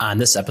On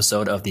this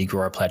episode of the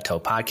Plateau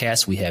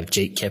Podcast, we have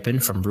Jake Kippen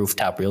from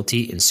Rooftop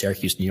Realty in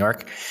Syracuse, New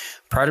York.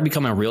 Prior to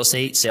becoming a real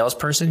estate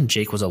salesperson,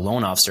 Jake was a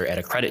loan officer at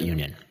a credit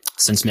union.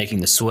 Since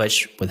making the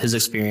switch with his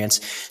experience,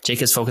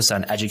 Jake has focused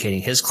on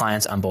educating his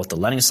clients on both the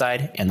lending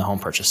side and the home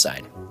purchase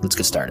side. Let's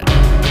get started.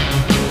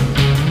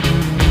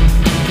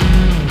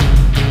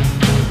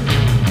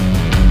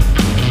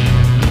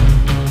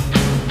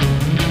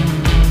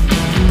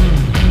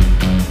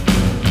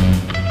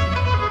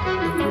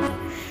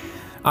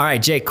 All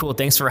right, Jake, cool.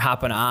 Thanks for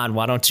hopping on.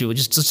 Why don't you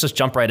just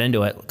jump right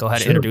into it? Go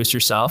ahead and introduce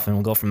yourself and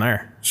we'll go from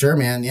there. Sure,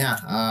 man. Yeah.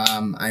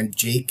 I'm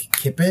Jake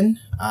Kippen.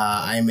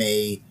 I'm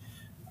an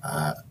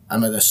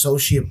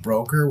associate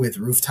broker with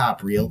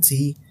Rooftop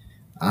Realty.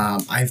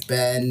 I've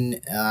been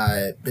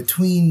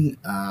between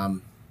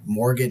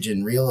mortgage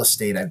and real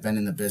estate. I've been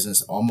in the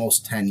business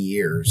almost 10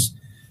 years,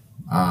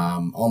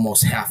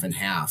 almost half and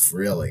half,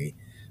 really.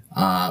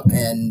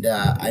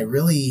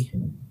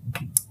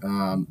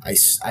 I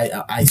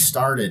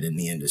started in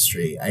the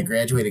industry. I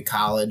graduated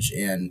college,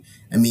 and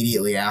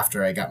immediately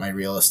after I got my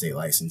real estate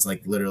license,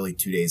 like literally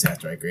 2 days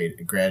after I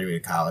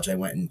graduated college, I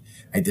went and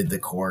I did the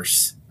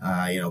course,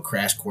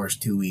 crash course,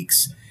 2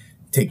 weeks,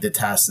 take the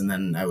test, and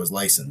then I was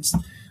licensed.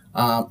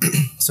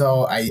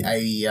 So I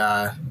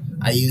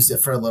used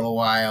it for a little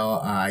while.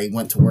 I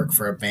went to work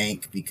for a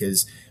bank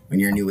because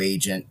when you're a new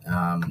agent,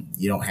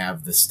 you don't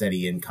have the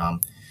steady income.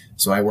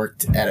 So I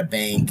worked at a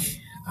bank.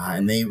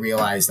 And they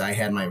realized I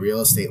had my real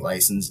estate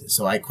license,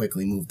 so I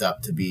quickly moved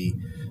up to be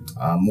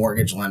a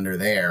mortgage lender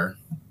there.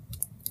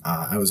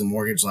 I was a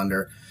mortgage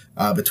lender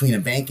between a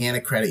bank and a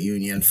credit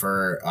union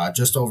for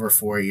just over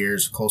 4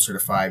 years, closer to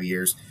 5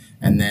 years.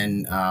 And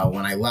then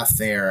when I left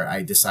there,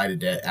 I decided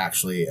to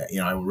actually,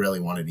 I really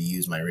wanted to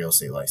use my real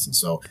estate license.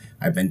 So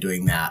I've been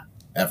doing that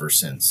ever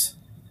since.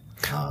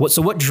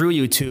 So what drew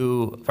you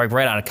to, like,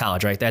 right out of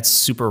college, right? That's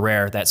super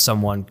rare that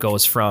someone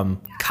goes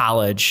from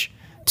college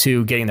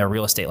to getting their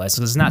real estate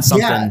license. It's not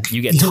something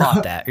you get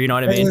taught that, you know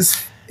what I mean?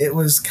 It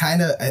was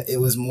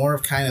more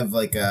of kind of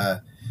like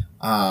a,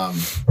 I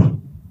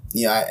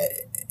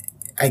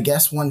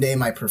guess one day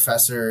my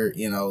professor,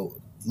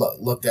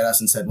 looked at us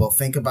and said, well,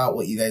 think about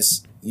what you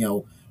guys,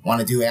 want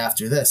to do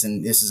after this.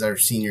 And this is our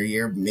senior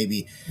year,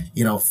 maybe,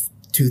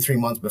 2-3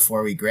 months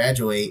before we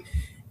graduate.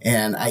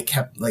 And I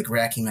kept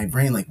racking my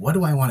brain, what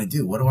do I want to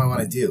do? What do I want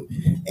to do?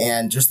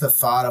 And just the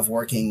thought of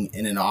working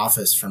in an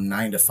office from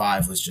 9 to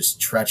 5 was just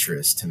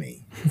treacherous to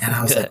me. And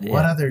I was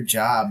what other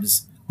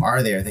jobs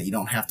are there that you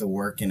don't have to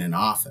work in an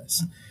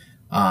office?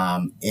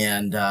 My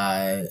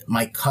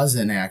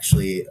cousin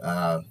actually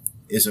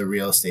is a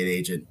real estate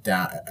agent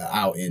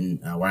out in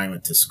where I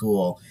went to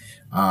school.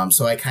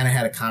 So I kind of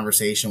had a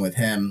conversation with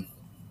him.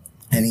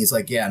 And he's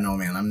like, yeah, no,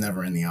 man, I'm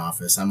never in the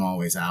office. I'm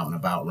always out and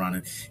about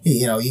running.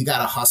 You got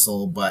to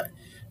hustle, but,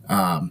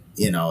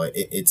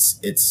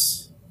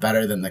 it's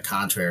better than the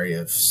contrary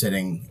of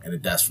sitting at a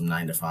desk from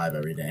 9 to 5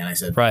 every day. And I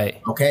said,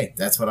 right, okay,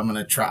 that's what I'm going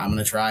to try. I'm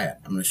going to try it.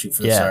 I'm going to shoot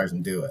for the stars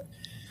and do it.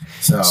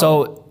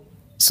 So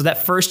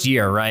that first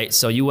year, right?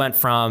 So you went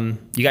from,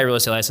 you got your real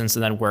estate license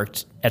and then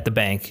worked at the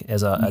bank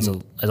as a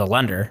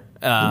lender,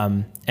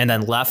 and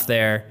then left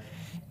there.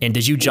 And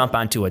did you jump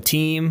onto a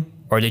team,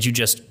 or did you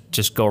just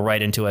go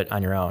right into it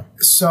on your own?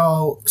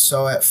 So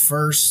at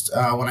first,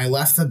 when I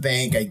left the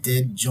bank, I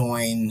did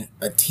join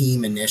a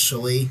team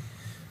initially.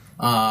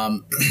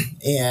 The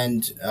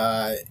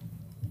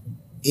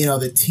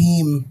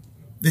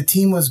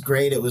team was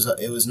great. It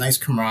was nice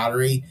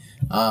camaraderie.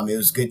 It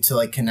was good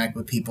to connect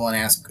with people and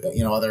ask,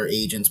 other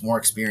agents, more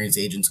experienced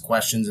agents,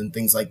 questions and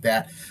things like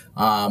that.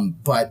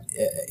 But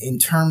in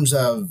terms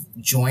of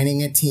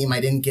joining a team,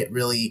 I didn't get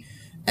really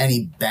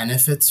any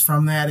benefits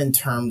from that in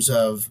terms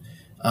of,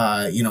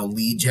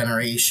 lead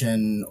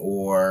generation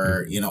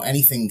or,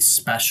 anything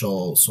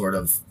special sort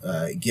of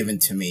given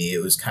to me.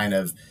 It was kind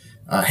of,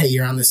 hey,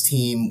 you're on this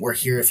team. We're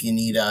here if you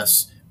need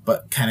us,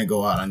 but kind of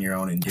go out on your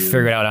own and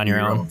figure it out on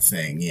your own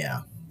thing.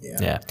 Yeah.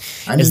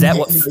 I mean,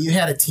 you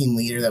had a team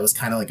leader that was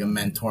kind of like a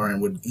mentor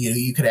and would,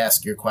 you could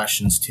ask your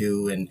questions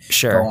too and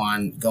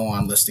go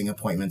on listing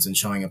appointments and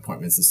showing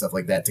appointments and stuff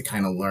like that to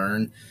kind of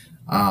learn.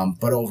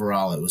 But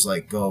overall, it was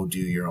go do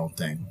your own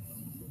thing.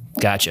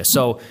 Gotcha.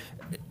 So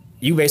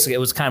it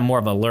was kind of more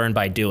of a learn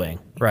by doing,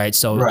 right?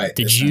 So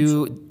did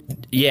you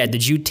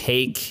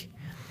take,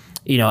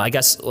 I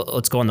guess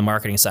let's go on the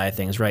marketing side of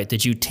things, right?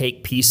 Did you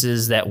take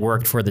pieces that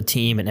worked for the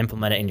team and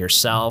implement it in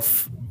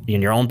yourself,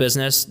 in your own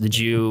business? Did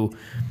you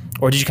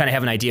kind of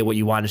have an idea what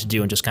you wanted to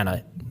do and just kind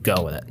of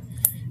go with it?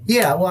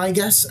 Yeah, well, I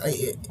guess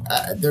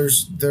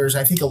there's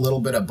I think a little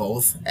bit of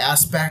both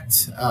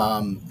aspect.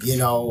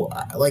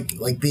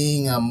 Like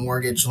being a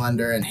mortgage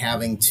lender and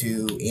having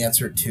to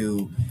answer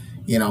to,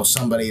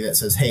 somebody that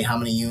says, hey, how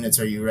many units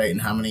are you writing?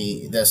 How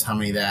many this? How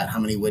many that? How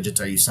many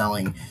widgets are you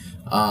selling?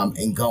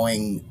 And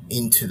going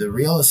into the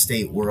real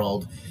estate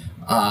world,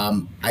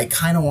 I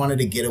kind of wanted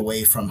to get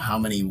away from how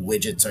many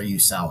widgets are you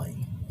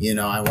selling.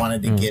 I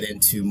wanted to get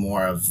into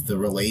more of the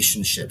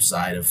relationship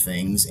side of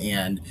things.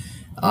 And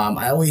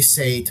I always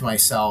say to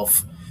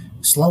myself,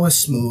 slow is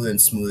smooth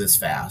and smooth is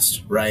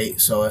fast, right?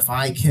 So if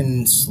I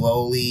can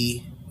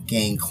slowly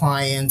gain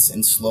clients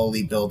and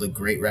slowly build a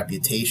great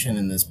reputation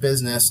in this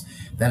business,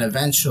 then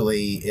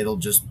eventually it'll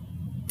just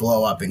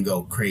blow up and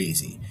go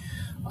crazy.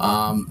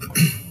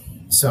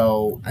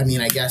 So, I mean,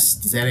 I guess,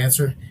 does that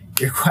answer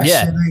your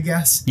question, I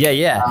guess?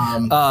 Yeah.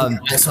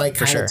 So I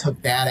kind of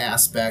took that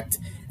aspect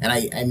and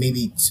I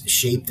maybe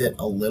shaped it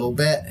a little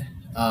bit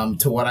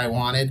to what I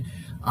wanted.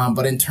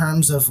 But in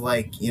terms of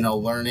like,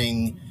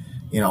 learning,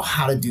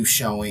 how to do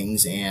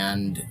showings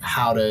and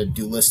how to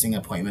do listing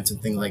appointments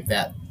and things like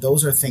that,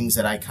 those are things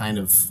that I kind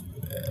of,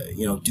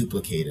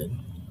 duplicated.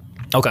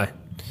 Okay.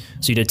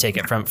 So you did take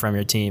it from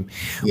your team.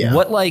 Yeah.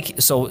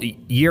 So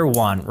year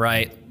one,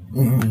 right?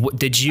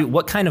 Mm-hmm.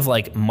 What kind of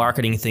like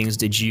marketing things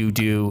did you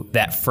do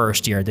that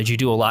first year? Did you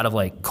do a lot of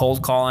like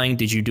cold calling?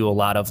 Did you do a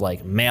lot of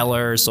like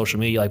mailers, social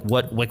media?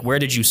 Where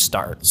did you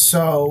start?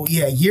 So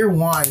yeah, year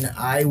one,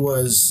 I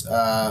was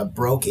a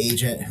broke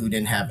agent who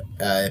didn't have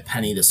a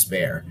penny to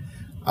spare.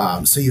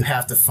 So you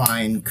have to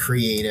find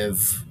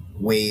creative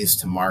ways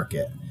to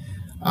market.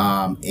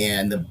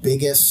 And the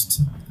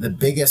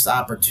biggest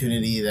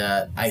opportunity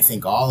that I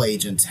think all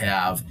agents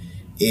have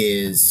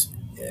is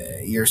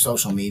your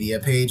social media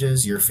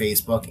pages, your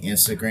Facebook,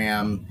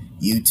 Instagram,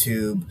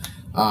 YouTube.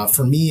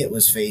 For me, it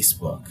was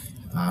Facebook.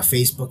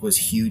 Facebook was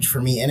huge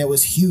for me, and it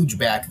was huge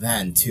back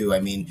then too.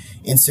 I mean,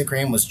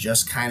 Instagram was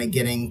just kind of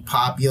getting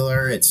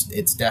popular. It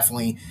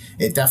definitely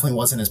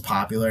wasn't as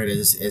popular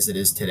as it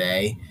is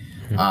today.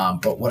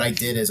 But what I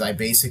did is I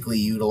basically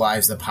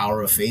utilized the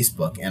power of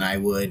Facebook, and I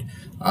would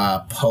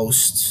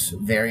post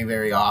very,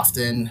 very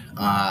often.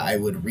 I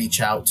would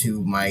reach out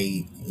to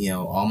my,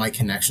 all my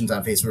connections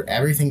on Facebook,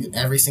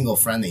 every single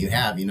friend that you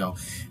have.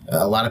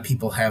 A lot of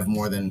people have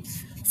more than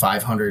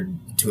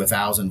 500 to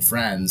 1,000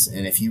 friends,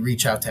 and if you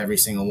reach out to every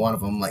single one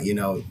of them, let you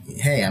know,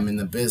 hey, I'm in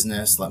the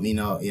business. Let me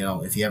know,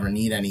 if you ever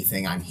need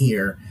anything, I'm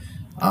here.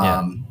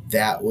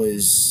 That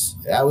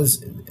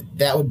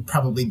would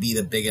probably be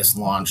the biggest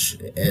launch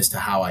as to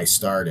how I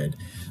started.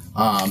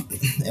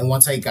 And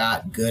once I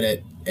got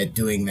good at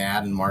doing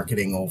that and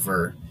marketing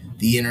over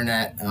the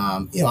internet,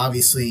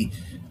 obviously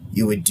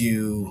you would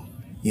do,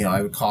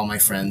 I would call my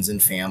friends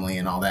and family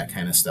and all that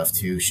kind of stuff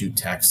too, shoot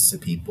texts to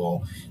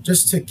people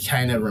just to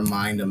kind of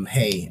remind them,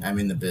 hey, I'm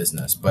in the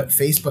business. But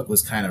Facebook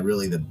was kind of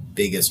really the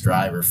biggest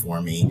driver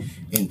for me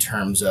in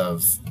terms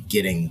of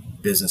getting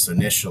business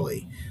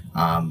initially.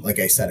 Like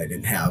I said, I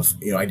didn't have,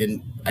 I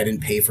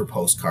didn't pay for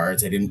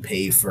postcards. I didn't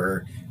pay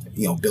for,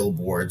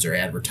 billboards or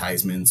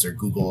advertisements or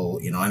Google,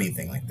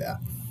 anything like that.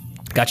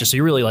 Gotcha. So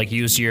you really like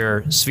use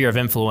your sphere of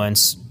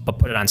influence, but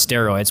put it on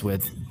steroids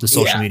with the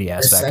social media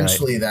aspect.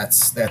 Essentially, right?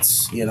 that's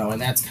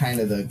and that's kind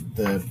of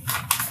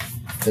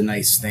the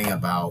nice thing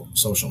about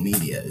social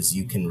media is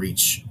you can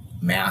reach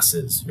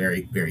masses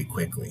very, very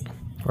quickly.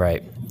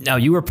 Right. Now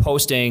you were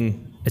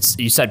posting,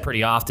 you said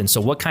pretty often.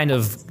 So what kind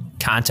of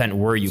content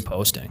were you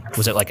posting?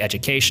 Was it like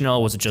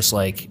educational? Was it just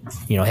like,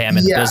 hey, I'm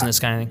in the business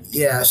kind of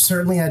thing? Yeah,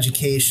 certainly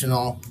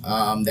educational.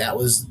 That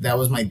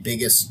was my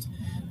biggest,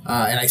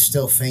 and I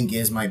still think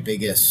is my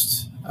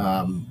biggest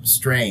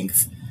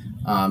strength.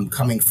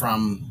 Coming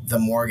from the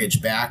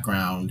mortgage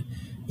background,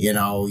 you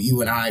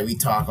and I, we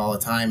talk all the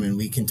time and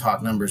we can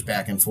talk numbers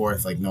back and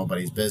forth like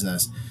nobody's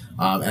business.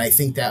 And I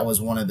think that was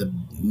one of the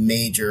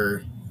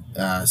major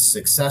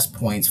success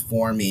points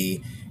for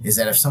me, is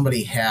that if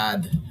somebody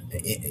had,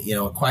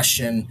 a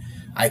question,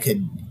 I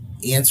could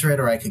answer it,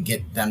 or I could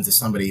get them to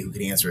somebody who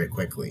could answer it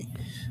quickly.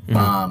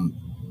 Mm-hmm.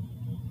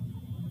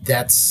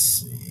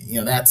 That's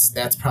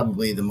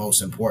probably the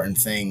most important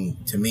thing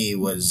to me,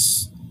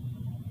 was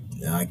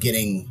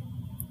getting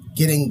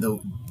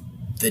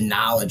the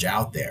knowledge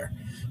out there,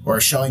 or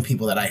showing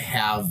people that I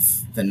have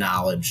the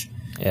knowledge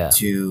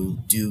to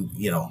do,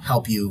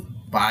 help you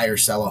buy or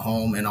sell a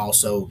home, and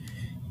also,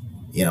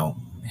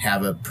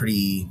 have a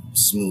pretty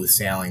smooth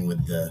sailing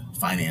with the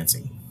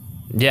financing.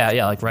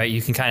 Yeah, like right.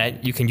 You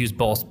can use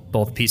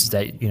both pieces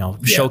that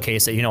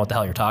showcase that what the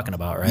hell you're talking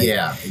about, right?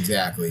 Yeah,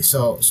 exactly.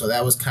 So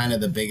that was kind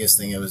of the biggest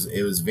thing. It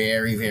was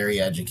very,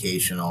 very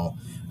educational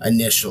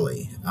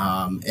initially,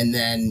 and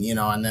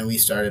then we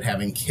started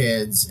having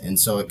kids, and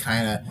so it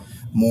kind of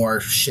more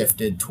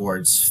shifted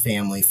towards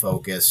family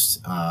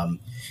focused.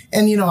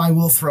 And I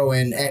will throw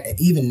in,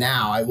 even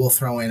now,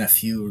 a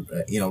few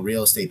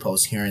real estate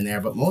posts here and there,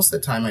 but most of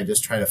the time I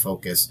just try to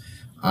focus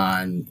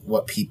on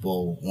what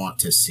people want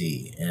to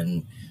see.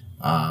 And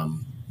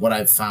what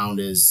I've found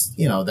is,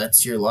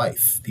 that's your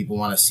life. People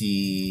want to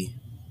see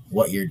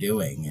what you're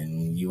doing,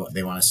 and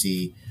they want to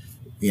see,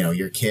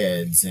 your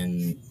kids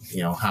and,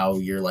 how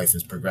your life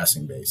is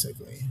progressing,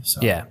 basically. So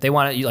yeah, they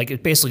want to,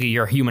 like, basically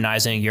you're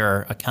humanizing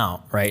your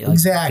account, right? Like,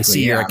 exactly. They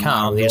see your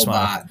account. They just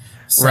want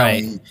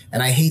selling, right.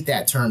 And I hate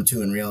that term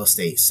too in real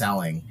estate,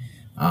 selling.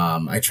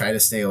 I try to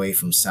stay away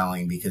from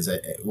selling, because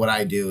what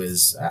I do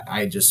is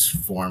I just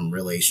form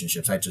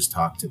relationships. I just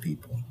talk to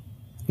people.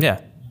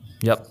 Yeah.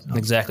 Yep. So.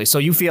 Exactly. So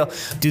you feel,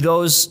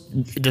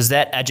 does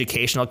that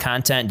educational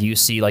content, do you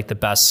see like the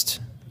best,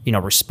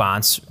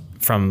 response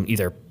from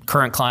either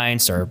current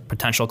clients or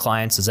potential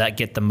clients? Does that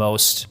get the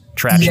most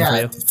traction for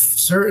you?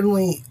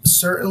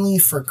 Certainly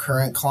for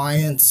current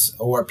clients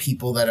or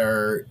people that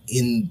are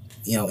in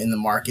the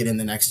market in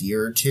the next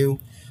year or two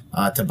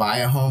to buy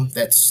a home.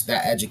 That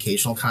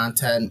educational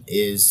content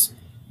is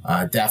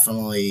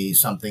definitely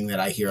something that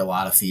I hear a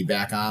lot of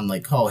feedback on.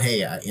 Like, oh,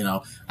 hey,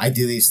 I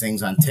do these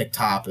things on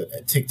TikTok.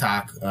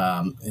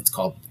 It's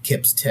called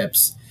Kip's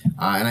Tips.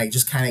 And I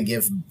just kind of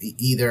give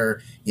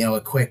either,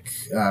 a quick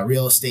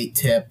real estate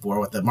tip or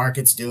what the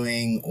market's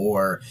doing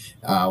or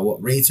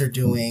what rates are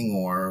doing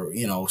or,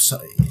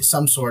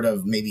 some sort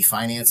of maybe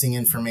financing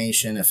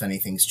information if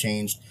anything's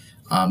changed.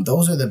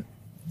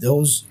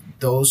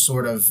 Those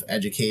sort of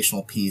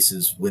educational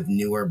pieces with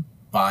newer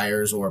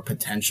buyers or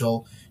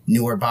potential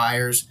newer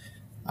buyers,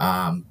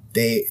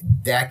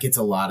 that gets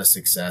a lot of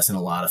success and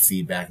a lot of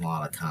feedback and a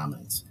lot of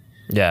comments.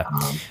 Yeah.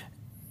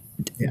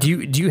 Do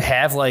you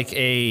have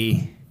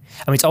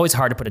it's always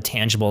hard to put a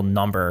tangible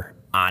number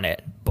on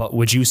it, but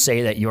would you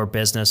say that your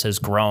business has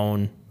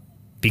grown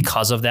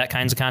because of that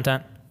kinds of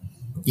content?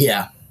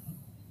 Yeah.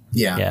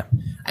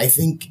 I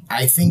think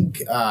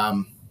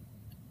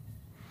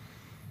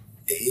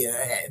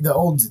the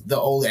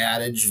old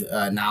adage,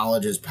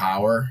 knowledge is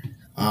power.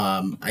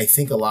 I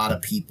think a lot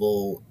of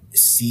people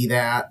see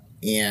that,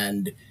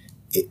 and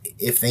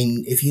if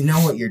you know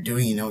what you're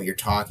doing, you know what you're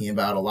talking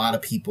about. A lot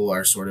of people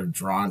are sort of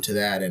drawn to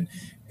that,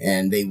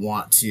 and they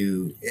want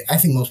to. I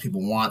think most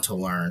people want to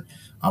learn,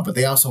 but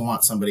they also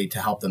want somebody to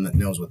help them that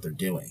knows what they're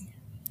doing.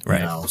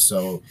 Right.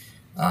 So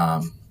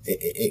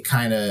it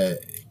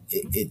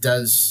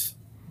does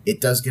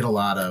get a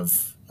lot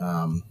of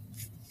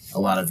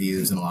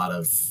views and a lot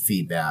of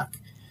feedback.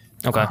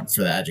 Okay.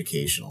 For the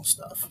educational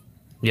stuff.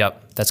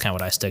 Yep, that's kind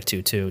of what I stick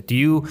to too. Do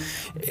you,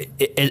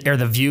 are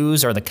the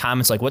views or the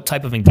comments, like what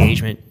type of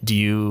engagement do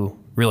you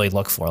really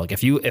look for? Like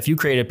if you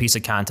create a piece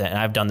of content, and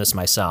I've done this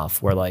myself,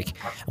 where I'm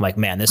like,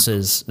 man, this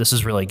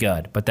is really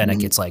good, but then it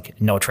gets like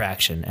no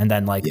traction, and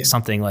then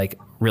something like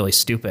really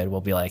stupid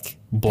will be like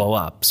blow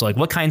up. So like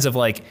what kinds of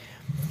what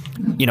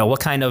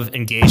kind of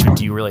engagement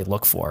do you really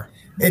look for?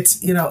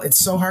 It's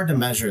so hard to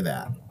measure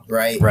that,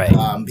 right? Right.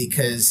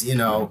 Because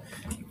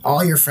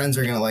all your friends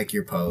are gonna like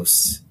your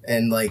posts,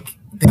 and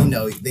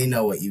they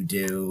know what you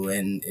do,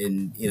 and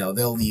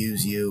they'll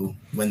use you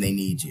when they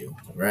need you,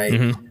 right?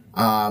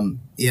 Mm-hmm.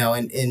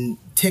 And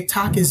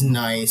TikTok is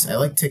nice. I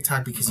like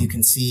TikTok because you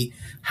can see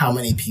how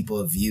many people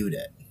have viewed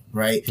it,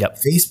 right? Yep.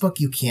 Facebook,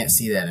 you can't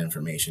see that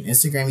information.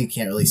 Instagram, you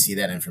can't really see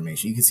that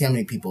information. You can see how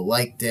many people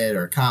liked it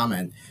or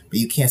comment, but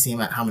you can't see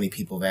how many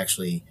people have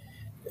actually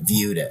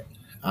viewed it,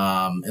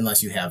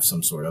 unless you have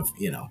some sort of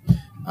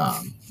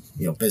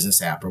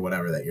business app or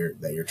whatever that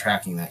you're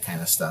tracking that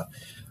kind of stuff.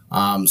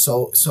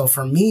 So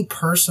for me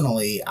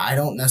personally, I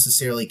don't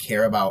necessarily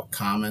care about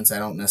comments. I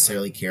don't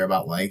necessarily care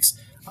about likes.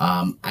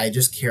 I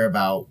just care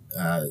about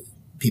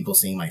people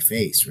seeing my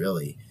face.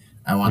 Really,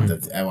 I want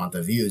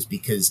the views,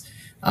 because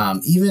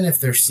even if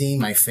they're seeing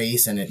my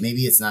face and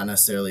maybe it's not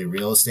necessarily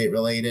real estate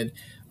related,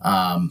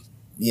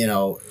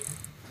 they'll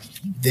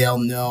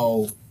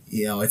know.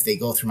 If they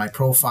go through my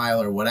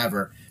profile or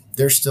whatever,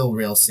 there's still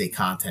real estate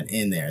content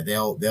in there.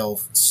 They'll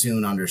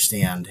soon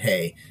understand.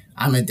 Hey,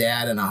 I'm a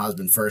dad and a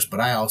husband first, but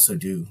I also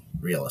do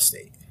real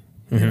estate,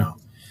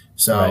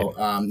 So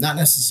right. Not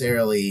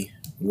necessarily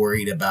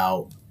worried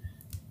about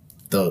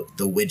the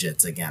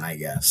widgets again, I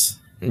guess.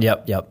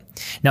 Yep.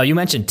 Now you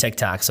mentioned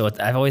TikTok, so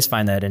I've always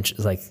find that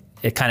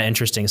it kind of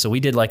interesting. So we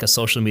did a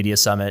social media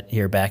summit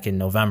here back in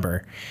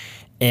November,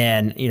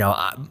 and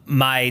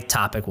my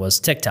topic was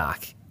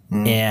TikTok,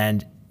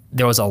 and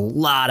there was a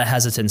lot of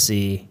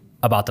hesitancy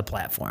about the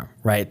platform.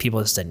 Right,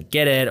 people just didn't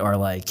get it, or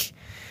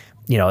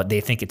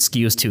they think it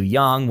skews too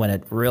young when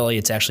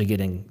it's actually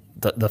getting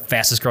the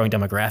fastest growing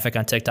demographic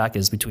on TikTok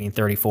is between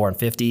 34 and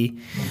 50.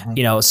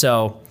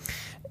 So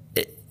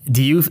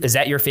is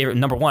that your favorite?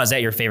 Number one, is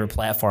that your favorite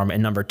platform?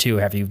 And number two,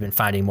 have you been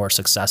finding more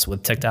success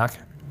with TikTok?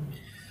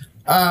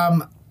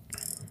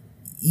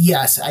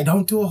 Yes, I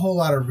don't do a whole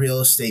lot of real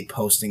estate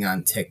posting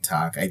on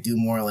TikTok. I do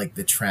more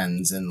the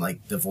trends and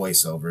the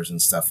voiceovers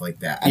and stuff like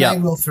that. And I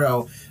will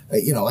throw,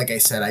 like I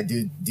said, I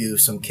do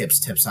some Kip's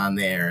Tips on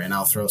there, and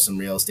I'll throw some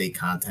real estate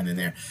content in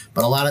there.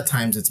 But a lot of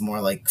times it's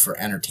more for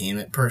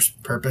entertainment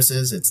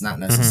purposes. It's not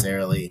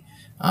necessarily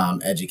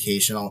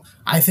educational.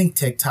 I think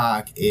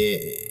TikTok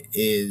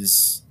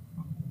is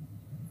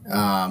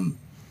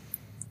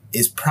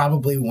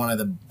probably one of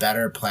the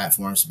better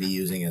platforms to be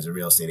using as a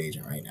real estate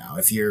agent right now.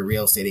 If you're a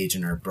real estate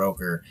agent or a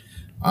broker,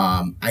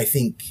 I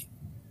think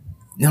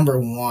number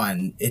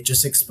one, it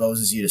just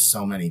exposes you to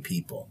so many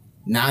people,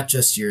 not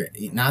just your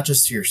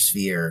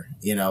sphere.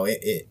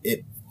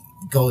 It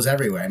goes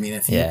everywhere. I mean,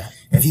 if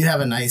you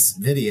have a nice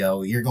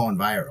video, you're going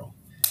viral.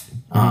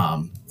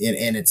 And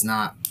it's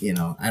not,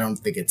 I don't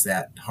think it's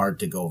that hard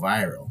to go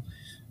viral.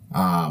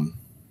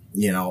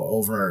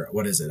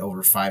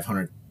 Over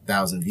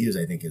 500,000 views,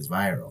 I think, is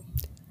viral.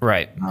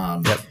 Right.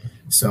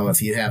 So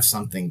if you have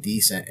something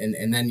decent,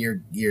 and then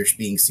you're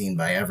being seen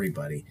by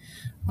everybody.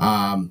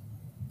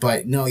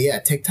 But no,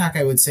 TikTok,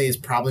 I would say, is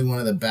probably one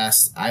of the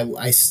best.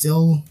 I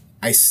still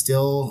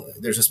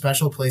there's a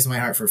special place in my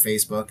heart for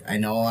Facebook. I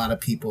know a lot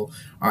of people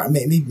are,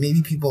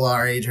 maybe people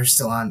our age are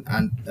still on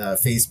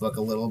Facebook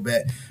a little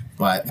bit,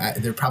 but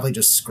they're probably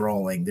just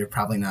scrolling. They're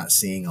probably not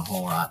seeing a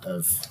whole lot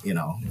of,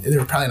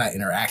 they're probably not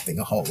interacting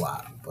a whole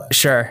lot. But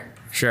Sure.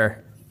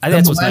 I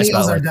think that's what's nice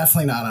about millennials are like,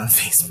 definitely not on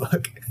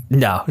Facebook.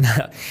 No.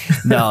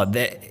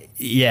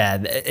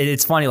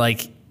 It's funny.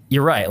 Like,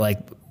 you're right. Like,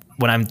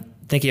 when I'm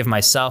thinking of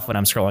myself when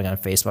I'm scrolling on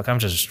Facebook, I'm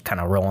just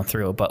kind of rolling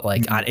through. But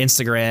like on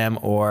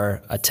Instagram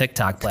or a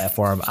TikTok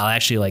platform, I'll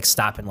actually like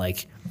stop and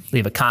like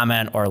leave a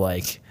comment or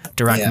like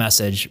direct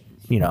message,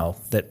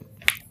 that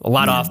a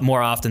lot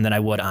more often than I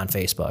would on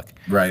Facebook.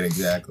 Right.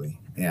 Exactly.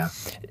 Yeah.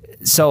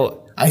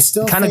 So I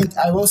still think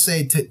I will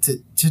say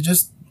to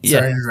just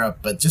sorry to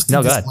interrupt, but just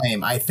to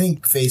disclaim, I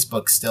think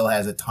Facebook still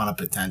has a ton of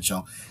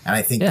potential, and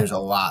I think there's a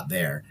lot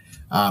there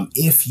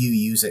if you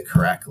use it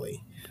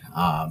correctly.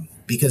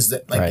 Because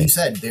you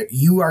said,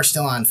 you are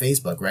still on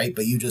Facebook, right?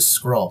 But you just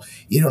scroll.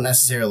 You don't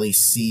necessarily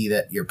see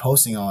that you're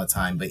posting all the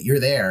time, but you're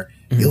there.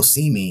 Mm-hmm. You'll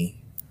see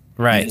me.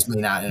 Right. You just may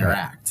not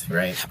interact,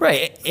 right?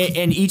 Right.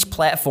 And each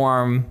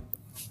platform,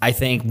 I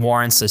think,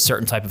 warrants a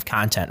certain type of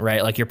content,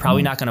 right? Like, you're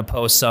probably not going to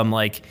post some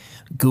like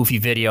goofy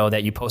video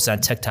that you post on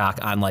TikTok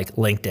on like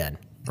LinkedIn.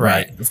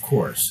 Right. Of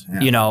course.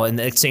 Yeah. And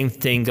the same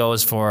thing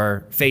goes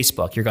for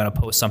Facebook. You're going to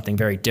post something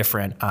very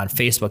different on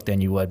Facebook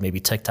than you would maybe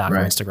TikTok or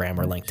Instagram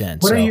or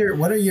LinkedIn.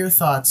 What are your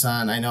thoughts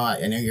on, I know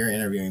you're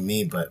interviewing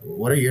me, but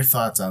what are your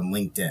thoughts on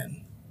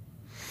LinkedIn?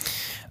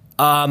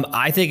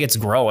 I think it's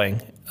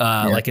growing,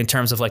 like in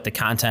terms of like the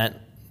content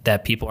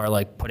that people are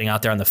like putting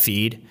out there on the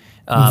feed.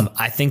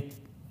 I think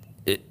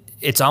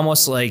it's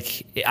almost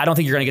like, I don't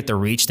think you're going to get the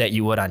reach that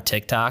you would on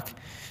TikTok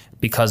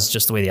because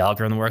just the way the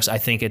algorithm works. I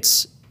think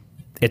it's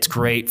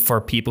great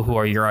for people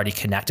who you're already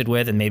connected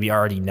with and maybe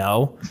already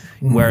know,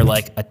 where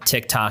like a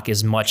TikTok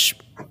is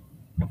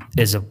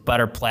a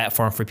better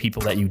platform for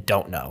people that you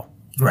don't know.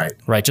 Right.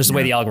 Just the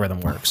way the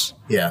algorithm works.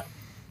 Yeah.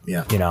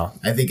 I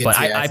think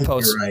I think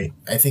you're right.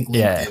 I think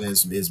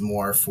LinkedIn is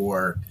more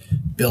for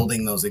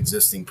building those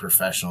existing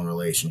professional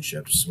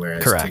relationships,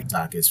 whereas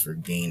TikTok is for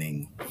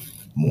gaining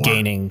more.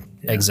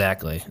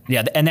 Exactly.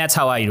 Yeah. And that's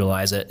how I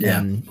utilize it. Yeah.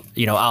 And,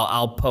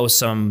 I'll post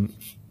some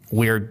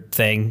weird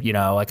thing,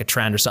 like a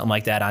trend or something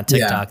like that on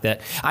TikTok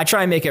that I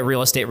try and make it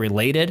real estate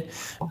related.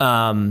 But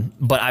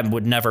I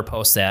would never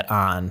post that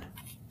on,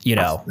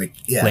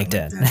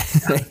 LinkedIn.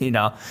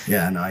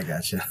 Yeah, no, I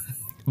gotcha.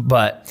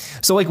 But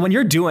so like when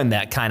you're doing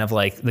that kind of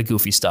like the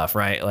goofy stuff,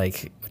 right?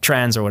 Like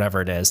trends or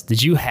whatever it is,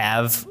 did you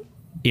have,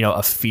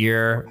 a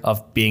fear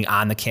of being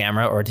on the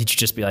camera, or did you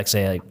just be like,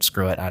 say like,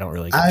 screw it, I don't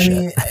really give a shit? I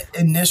mean,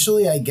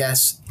 initially, I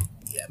guess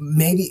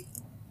maybe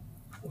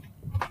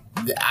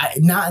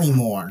not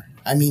anymore.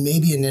 I mean,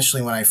 maybe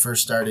initially when I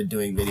first started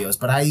doing videos,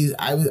 but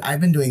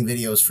I've been doing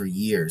videos for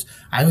years.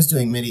 I was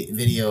doing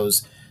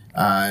videos,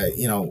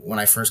 when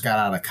I first got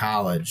out of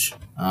college.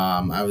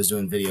 I was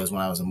doing videos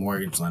when I was a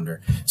mortgage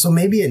lender. So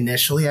maybe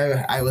initially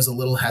I was a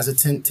little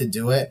hesitant to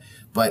do it,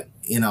 but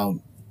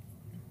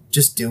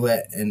just do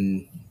it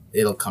and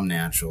it'll come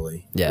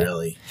naturally. Yeah.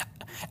 Really.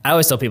 I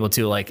always tell people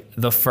too, like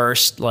the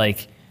first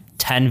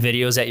 10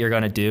 videos that you're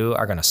going to do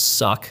are going to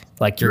suck.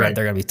 Like they're going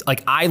to be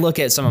like, I look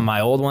at some of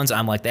my old ones.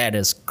 I'm like, that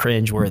is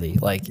cringe worthy.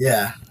 Like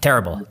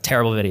terrible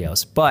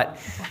videos, but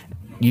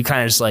you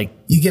kind of just like,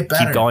 you get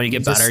better, keep going, you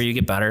get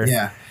better.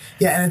 Yeah.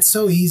 Yeah. And it's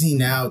so easy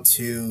now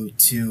to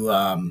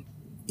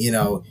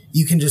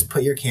you can just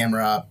put your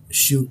camera up,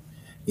 shoot,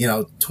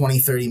 20,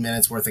 30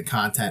 minutes worth of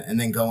content and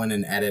then go in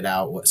and edit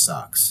out what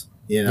sucks,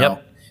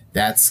 Yep.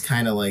 That's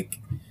kind of like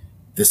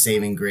the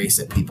saving grace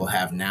that people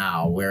have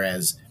now.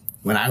 Whereas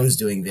when I was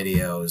doing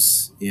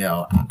videos,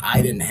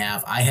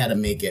 I had to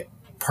make it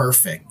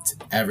perfect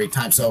every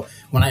time. So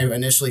when I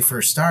initially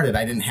first started,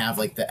 I didn't have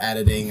like the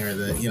editing or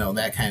the,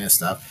 that kind of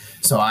stuff.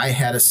 So I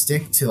had to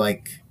stick to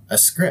like a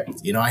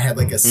script, I had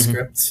like a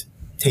script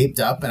taped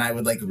up and I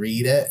would like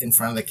read it in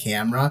front of the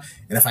camera.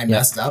 And if I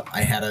messed up,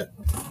 I had to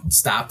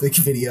stop the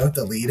video,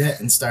 delete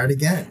it and start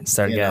again.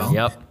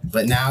 Yep.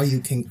 But now you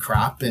can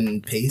crop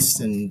and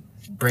paste and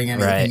bring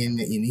anything in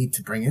that you need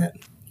to bring it.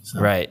 So.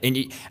 Right.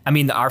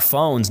 And our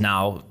phones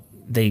now,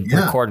 they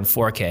record in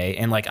 4K.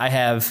 And like I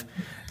have,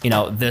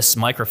 this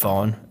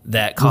microphone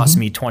that cost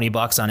me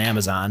 $20 on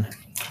Amazon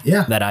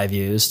that I've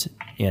used,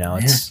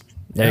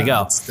 there you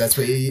go. That's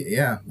what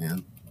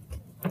man.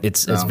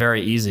 It's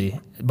very easy.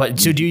 But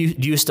so do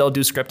you still do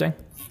scripting?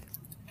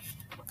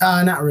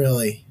 Not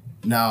really.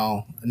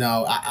 No.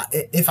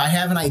 If I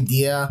have an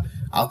idea,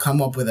 I'll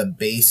come up with a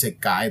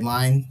basic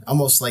guideline,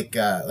 almost like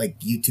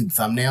YouTube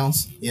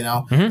thumbnails,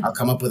 I'll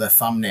come up with a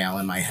thumbnail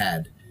in my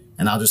head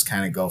and I'll just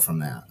kind of go from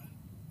that.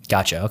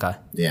 Gotcha. Okay.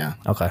 Yeah.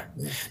 Okay.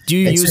 Do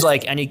you use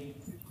like any,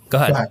 go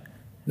ahead.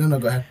 No,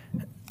 go ahead.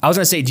 I was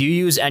going to say, do you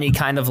use any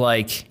kind of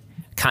like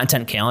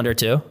content calendar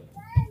too?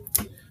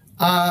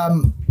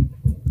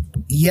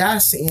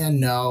 Yes and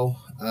no.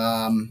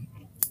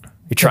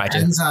 You try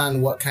Depends on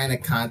what kind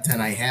of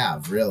content I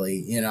have,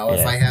 really. You know,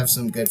 if I have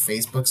some good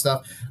Facebook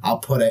stuff, I'll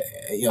put it,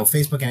 you know,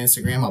 Facebook and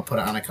Instagram, I'll put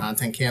it on a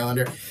content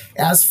calendar.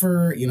 As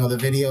for, you know, the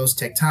videos,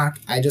 TikTok,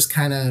 I just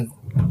kind of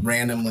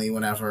randomly,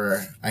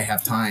 whenever I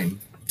have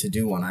time to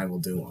do one, I will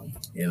do one,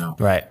 you know.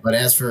 Right. But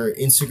as for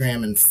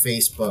Instagram and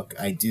Facebook,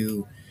 I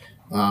do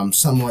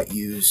somewhat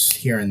use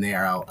here and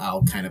there.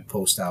 I'll kind of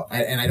post out.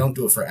 And I don't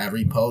do it for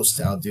every post.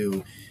 I'll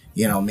do,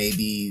 you know,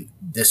 maybe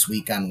this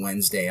week on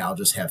Wednesday, I'll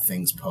just have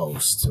things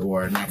post,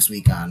 or next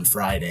week on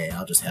Friday,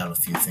 I'll just have a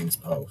few things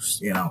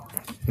post, you know?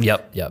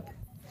 Yep. Yeah,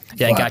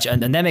 I gotcha.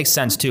 And that makes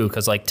sense too.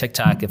 Cause like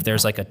TikTok, if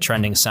there's like a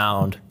trending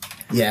sound,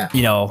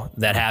 you know,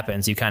 that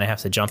happens, you kind of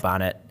have to jump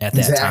on it at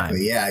that time.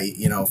 Exactly. Yeah.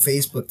 You know,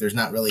 Facebook, there's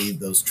not really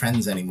those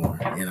trends anymore,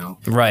 you know?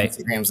 Right.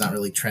 Instagram's not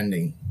really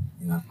trending,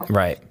 you know?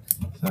 Right.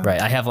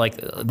 Right. I have like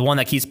the one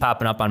that keeps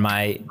popping up on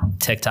my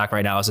TikTok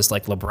right now is this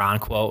like LeBron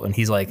quote. And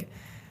he's like,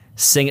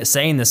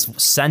 saying this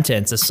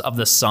sentence of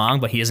the song,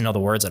 but he doesn't know the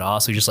words at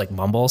all, so he just like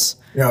mumbles.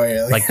 Oh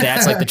yeah, like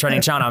that's like the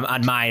trending sound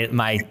on my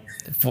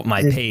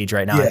page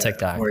right now on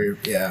TikTok.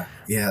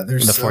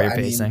 There's the For Your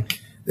Page thing.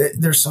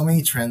 There's so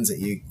many trends that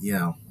you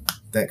know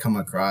that come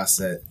across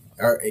that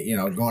are, you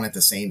know, going at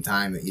the same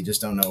time that you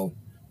just don't know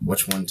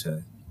which one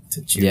to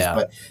choose. Yeah.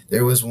 But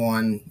there was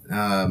one.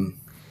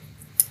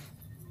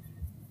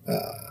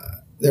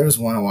 There was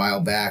one a while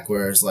back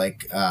where it's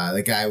like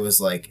the guy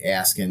was like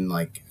asking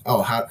like,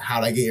 "Oh,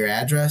 how'd I get your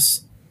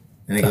address?"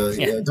 And he goes,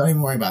 "Don't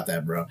even worry about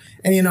that, bro."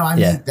 And you know, I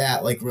made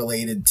that like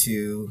related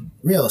to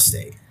real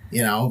estate,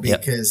 you know,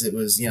 because it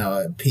was, you know,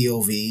 a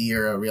POV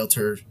or a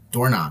realtor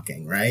door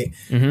knocking, right?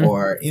 Mm-hmm.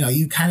 Or, you know,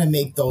 you kind of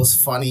make those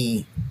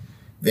funny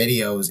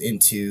videos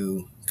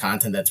into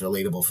content that's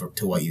relatable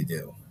to what you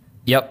do.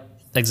 Yep.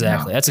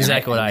 Exactly. You know, that's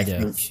exactly what I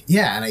do.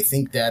 And I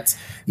think that's,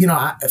 you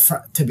know,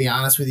 to be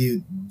honest with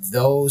you,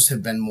 those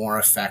have been more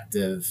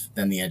effective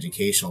than the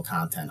educational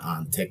content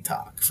on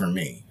TikTok for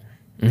me,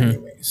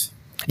 anyways.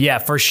 Yeah,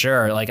 for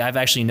sure. Like I've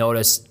actually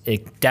noticed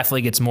it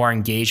definitely gets more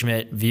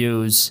engagement,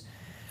 views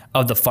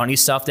of the funny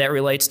stuff that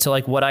relates to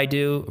like what I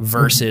do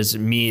versus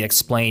me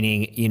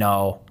explaining, you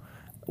know,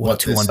 what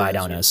 2-1 buy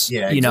down is.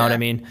 Yeah, you know what I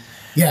mean?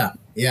 Yeah.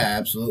 Yeah,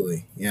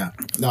 absolutely. Yeah.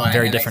 No,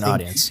 very different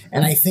audience.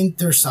 And I think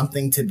there's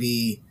something to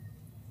be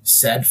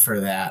said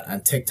for that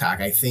on TikTok.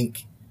 I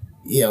think,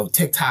 you know,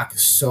 TikTok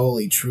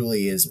solely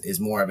truly is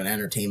more of an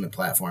entertainment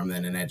platform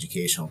than an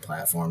educational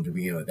platform to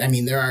begin with. I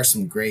mean, there are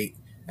some great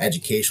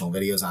educational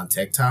videos on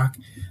TikTok,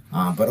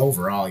 but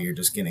overall you're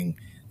just getting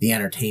the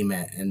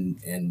entertainment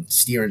and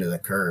steering to the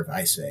curve,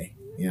 I say,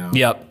 you know.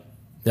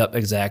 Yep,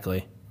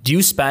 exactly. Do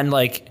you spend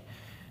like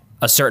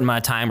a certain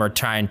amount of time or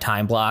try and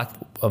time block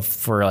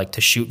for like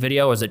to shoot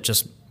video? Or is it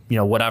just, you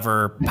know,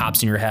 whatever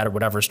pops in your head or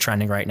whatever's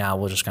trending right now,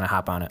 we're just going to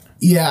hop on it?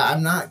 Yeah,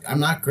 I'm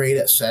not great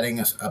at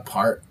setting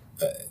apart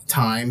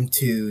time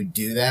to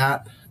do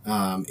that.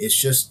 It's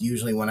just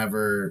usually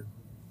whenever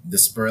the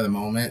spur of the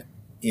moment,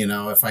 you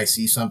know, if I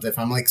see something, if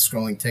I'm like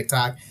scrolling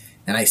TikTok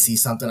and I see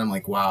something, I'm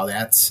like, wow,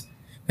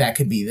 that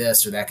could be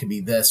this or that could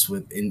be this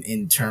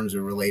in terms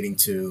of relating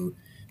to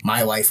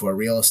my life or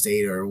real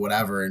estate or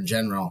whatever in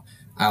general.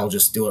 I'll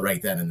just do it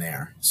right then and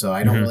there. So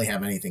I don't really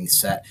have anything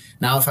set.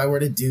 Now, if I were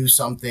to do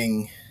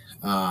something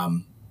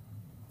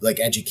like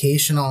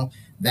educational,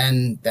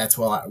 then that's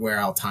where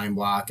I'll time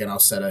block and I'll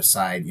set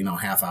aside, you know,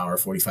 half hour,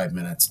 45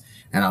 minutes,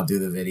 and I'll do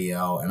the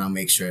video and I'll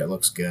make sure it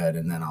looks good,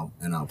 and then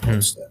I'll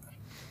post it.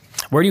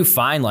 Where do you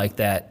find like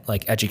that,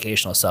 like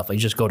educational stuff? Like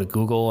you just go to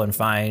Google and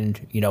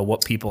find, you know,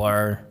 what people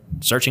are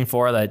searching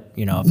for, that,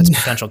 you know, if it's a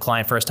potential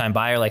client, first time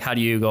buyer, like how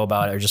do you go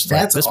about it? Or just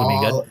like, this would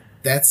be good.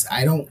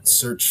 I don't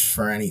search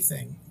for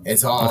anything.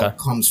 It's all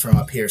comes from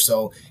up here.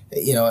 So,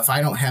 you know, if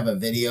I don't have a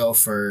video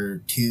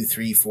for 2,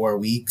 3, 4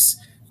 weeks,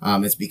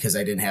 it's because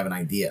I didn't have an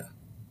idea.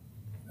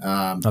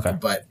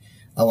 But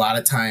a lot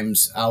of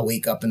times I'll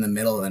wake up in the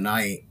middle of the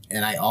night,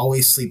 and I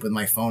always sleep with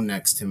my phone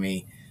next to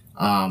me.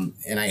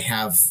 And I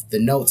have the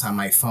notes on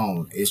my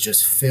phone is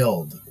just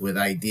filled with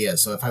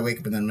ideas. So if I wake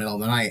up in the middle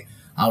of the night,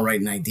 I'll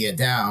write an idea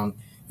down,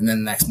 and then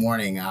the next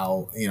morning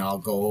I'll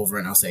go over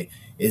and I'll say,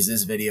 is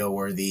this video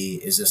worthy?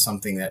 Is this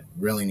something that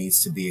really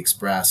needs to be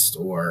expressed,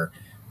 or,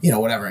 you know,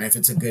 whatever. And if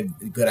it's a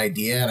good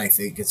idea and I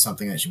think it's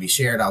something that should be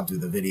shared, I'll do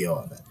the video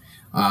of it.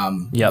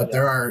 But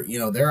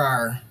there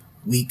are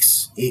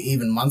weeks,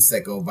 even months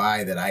that go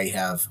by that I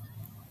have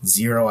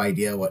zero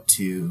idea what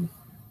to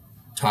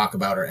talk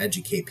about or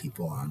educate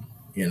people on,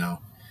 you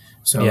know?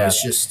 So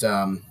it's just,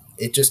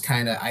 it just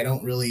kind of, I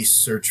don't really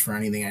search for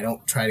anything. I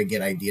don't try to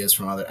get ideas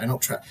from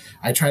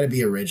I try to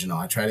be original.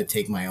 I try to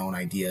take my own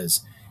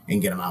ideas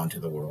and get them out into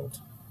the world.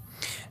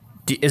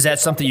 Is that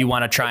something you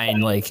want to try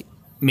and like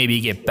maybe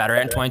get better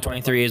at in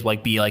 2023, is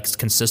like be like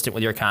consistent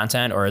with your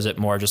content? Or is it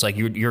more just like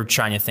you're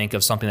trying to think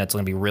of something that's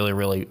going to be really,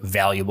 really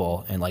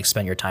valuable and like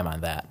spend your time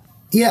on that?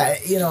 Yeah,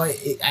 you know,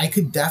 I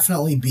could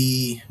definitely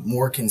be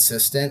more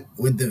consistent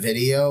with the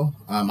video.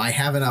 I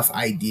have enough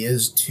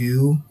ideas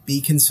to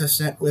be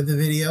consistent with the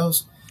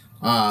videos.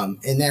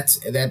 And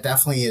that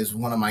definitely is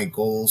one of my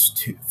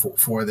goals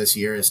for this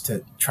year, is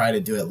to try to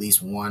do at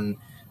least one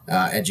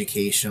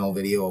educational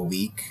video a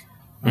week.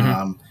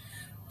 Mm-hmm.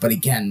 But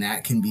again,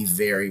 that can be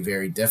very,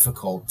 very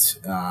difficult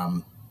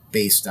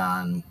based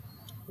on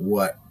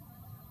what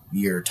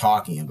you're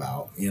talking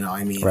about.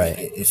 I mean, right.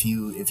 if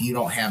you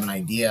don't have an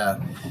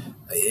idea,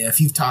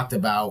 if you've talked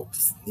about,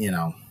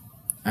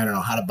 I don't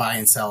know, how to buy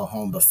and sell a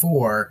home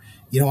before,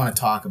 you don't want to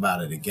talk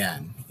about it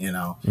again,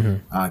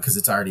 because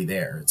it's already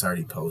there. It's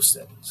already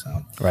posted.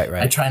 So right.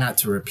 I try not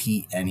to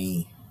repeat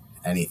anything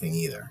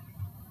either.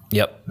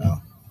 Yep.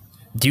 So.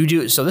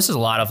 So this is a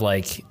lot of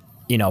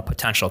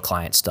potential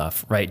client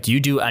stuff, right? Do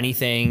you do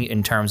anything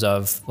in terms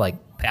of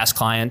past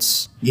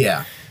clients?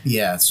 Yeah.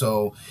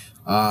 So,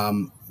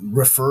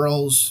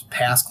 referrals,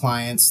 past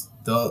clients,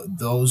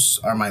 those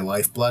are my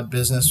lifeblood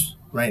business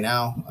right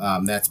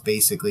now. That's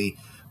basically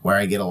where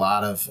I get a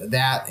lot of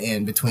that,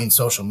 and between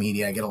social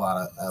media, I get a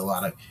lot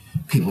of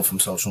people from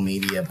social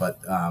media, but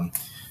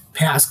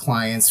past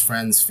clients,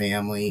 friends,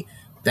 family,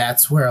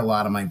 that's where a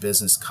lot of my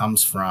business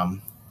comes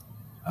from.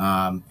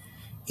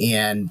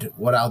 And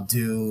what I'll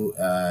do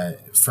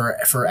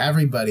for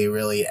everybody,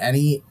 really,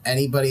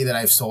 anybody that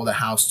I've sold a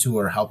house to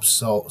or helped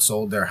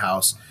sold their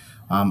house,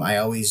 I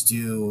always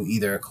do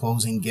either a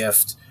closing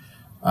gift,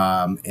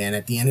 and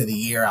at the end of the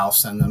year, I'll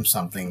send them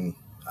something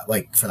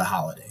for the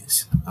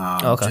holidays,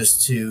 okay.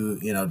 just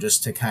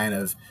to kind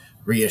of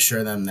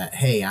reassure them that,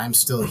 hey, I'm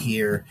still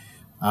here.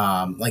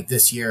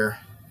 This year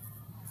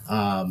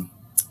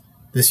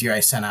I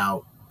sent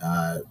out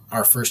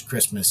our first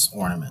Christmas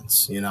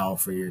ornaments,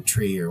 for your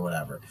tree or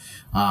whatever.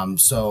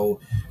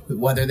 So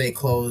whether they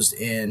closed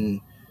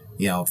in,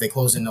 if they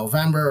closed in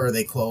November or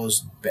they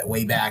closed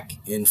way back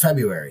in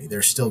February,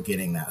 they're still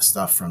getting that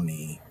stuff from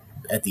me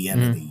at the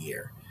end of the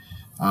year.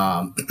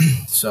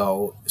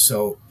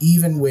 So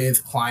even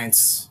with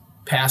clients,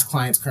 past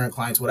clients, current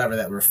clients, whatever,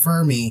 that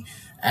refer me,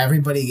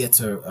 everybody gets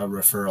a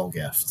referral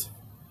gift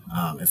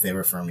if they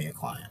refer me a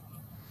client.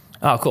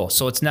 Oh, cool.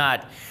 So it's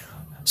not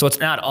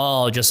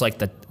all just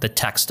the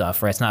tech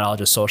stuff, right? It's not all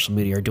just social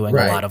media. You're doing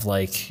a lot of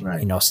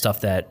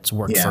stuff that's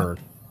worked for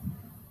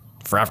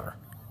forever.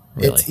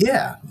 Really.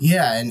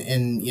 And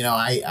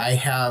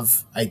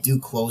I do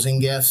closing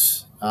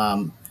gifts.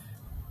 And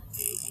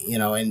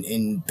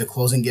the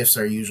closing gifts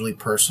are usually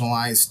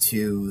personalized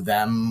to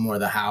them or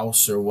the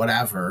house or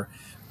whatever.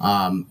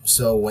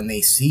 So when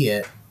they see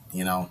it,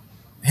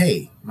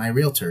 hey, my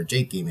realtor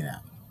Jake gave me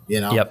that.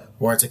 Yep.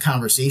 Or it's a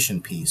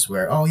conversation piece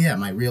where, oh yeah,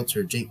 my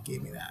realtor Jake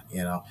gave me that,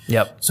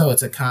 Yep. So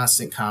it's a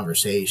constant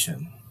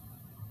conversation.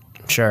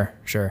 Sure.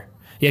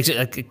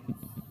 Yeah.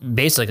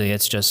 Basically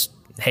it's just,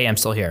 hey, I'm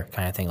still here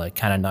kind of thing,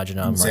 kind of nudging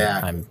them.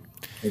 Exactly.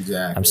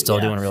 I'm still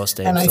doing real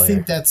estate. And I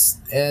think that's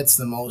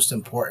the most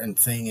important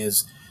thing,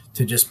 is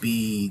to just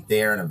be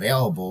there and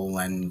available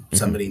when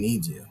somebody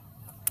needs you.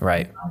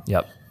 Right.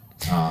 Yep.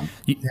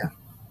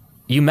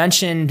 You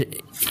mentioned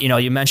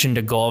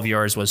a goal of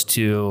yours was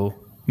to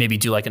maybe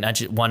do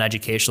one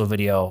educational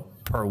video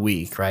per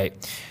week, right?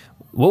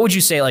 What would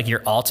you say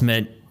your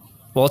ultimate,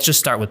 well, let's just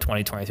start with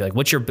 2023.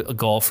 What's your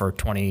goal for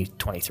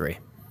 2023?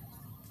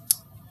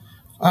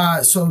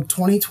 So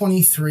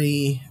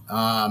 2023,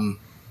 I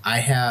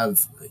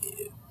have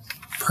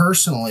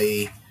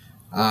personally,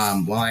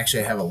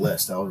 actually I have a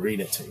list. I'll read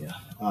it to you.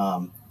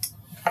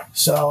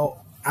 So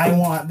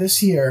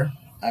this year,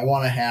 I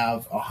want to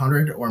have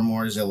 100 or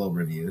more Zillow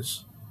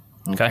reviews.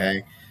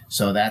 Okay.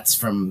 So that's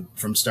from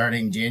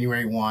starting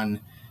January 1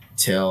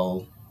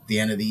 till the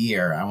end of the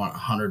year. I want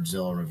 100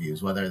 Zillow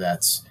reviews, whether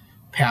that's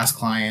past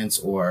clients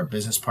or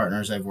business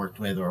partners I've worked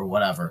with or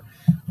whatever.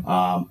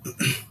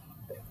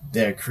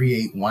 To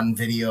create one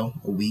video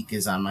a week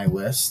is on my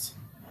list.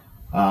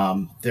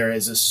 There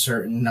is a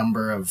certain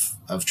number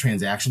of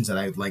transactions that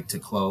I'd like to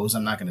close.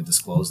 I'm not going to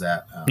disclose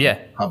that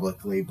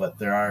publicly, but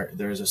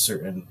there is a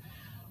certain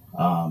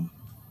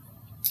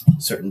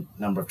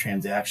number of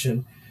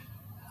transactions.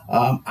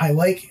 I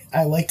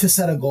like to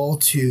set a goal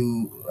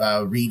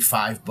to read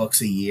 5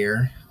 books a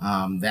year.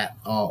 That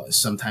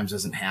sometimes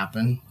doesn't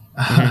happen.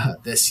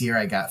 This year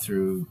I got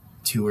through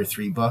 2 or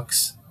 3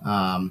 books.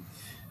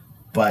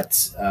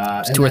 But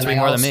it's 2 or 3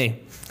 more than me.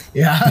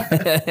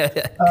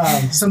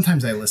 Yeah.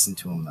 Sometimes I listen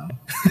to them though.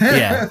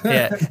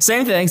 Yeah.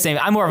 Same thing.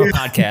 I'm more of a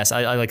podcast.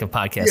 I like a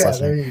podcast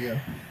listener. There you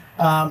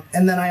go.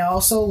 And then I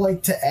also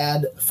like to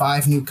add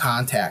 5 new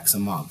contacts a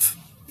month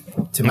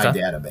to my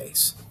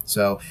database.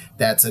 So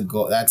that's a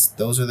goal.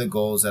 Those are the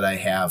goals that I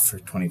have for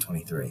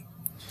 2023.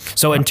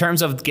 So in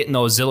terms of getting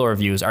those Zillow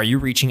reviews, are you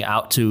reaching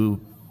out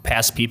to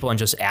past people and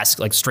just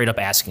straight up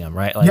asking them,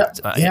 right? In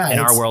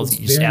our world,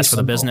 you just ask for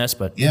the business,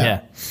 but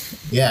yeah,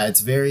 it's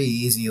very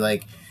easy.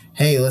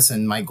 Hey,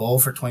 listen, my goal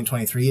for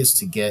 2023 is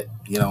to get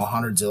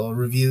 100 Zillow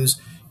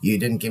reviews. You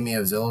didn't give me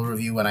a Zillow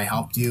review when I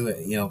helped you,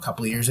 a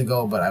couple of years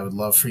ago, but I would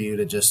love for you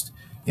to just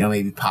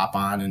maybe pop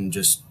on and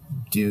just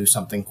do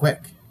something quick.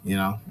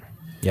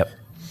 Yep.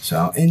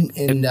 So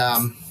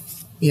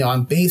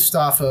I'm based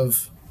off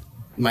of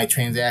my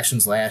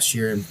transactions last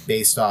year and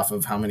based off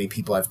of how many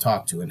people I've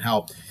talked to and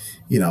helped.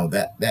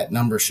 That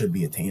number should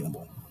be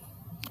attainable.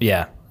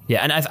 Yeah.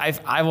 And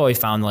I've always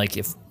found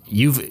if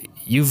you've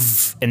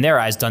you've in their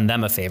eyes done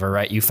them a favor,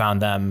 right? You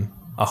found them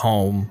a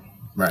home,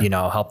 Right.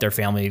 Help their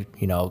family,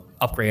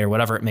 upgrade or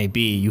whatever it may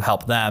be. You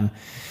help them.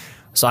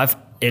 So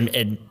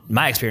in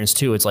my experience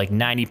too, it's like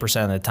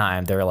 90% of the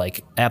time they're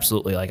like,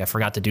 absolutely, like I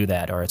forgot to do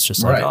that. Or it's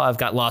just like, Right. oh, I've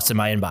got lost in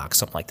my inbox,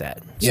 something like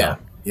that. So,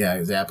 Yeah,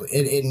 exactly.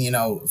 And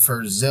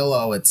for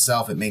Zillow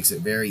itself, it makes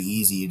it very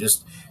easy. You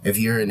just, if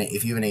you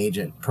have an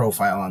agent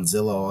profile on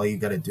Zillow, all you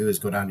got to do is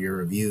go down to your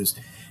reviews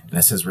and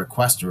it says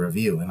request a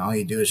review. And all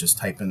you do is just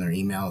type in their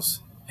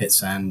emails, hit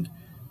send,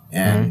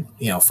 and,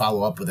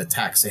 follow up with a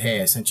text. Say,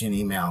 hey, I sent you an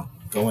email.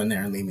 Go in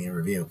there and leave me a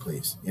review,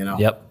 please.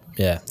 Yep.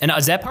 Yeah. And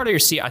is that part of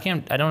your I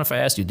don't know if I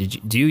asked you,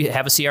 do you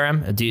have a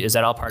CRM? Is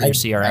that all part of your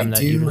CRM? I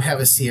do have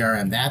a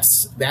CRM.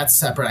 That's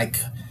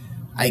separate.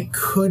 I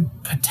could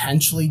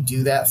potentially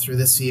do that through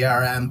the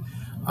CRM.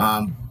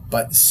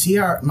 But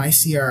my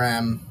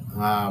CRM,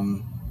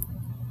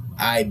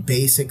 I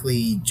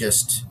basically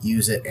just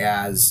use it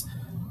as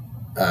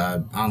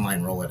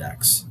online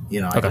Rolodex.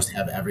 I just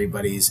have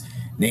everybody's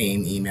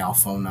name, email,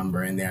 phone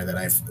number in there that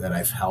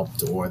I've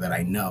helped or that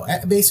I know.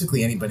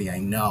 Basically, anybody I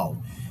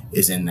know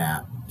is in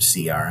that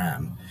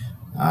CRM.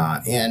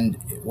 And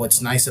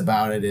what's nice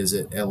about it is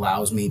it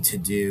allows me to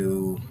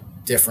do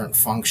different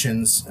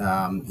functions.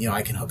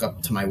 I can hook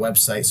up to my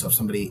website. So if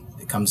somebody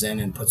comes in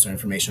and puts their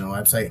information on the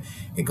website,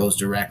 it goes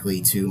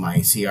directly to my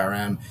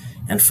CRM.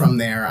 And from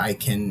there, I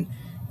can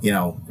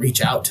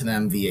reach out to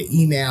them via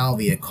email,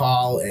 via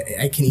call.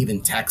 I can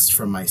even text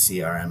from my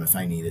CRM if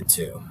I needed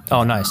to.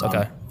 Oh, nice.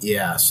 Okay.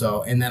 Yeah.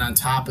 So, and then on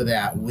top of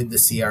that, with the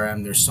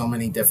CRM, there's so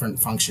many different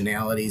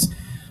functionalities.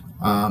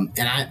 And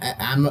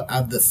I'm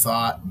of the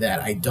thought that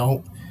I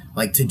don't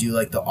like to do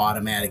like the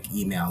automatic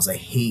emails. I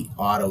hate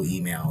auto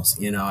emails.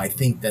 I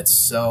think that's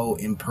so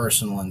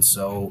impersonal and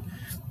so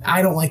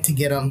I don't like to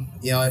get them.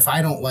 If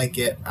I don't like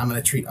it, I'm going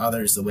to treat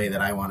others the way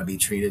that I want to be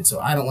treated. So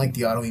I don't like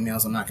the auto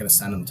emails. I'm not going to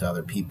send them to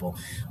other people.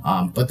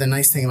 But the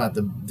nice thing about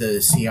the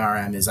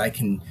CRM is I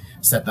can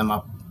set them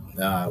up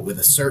with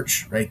a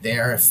search right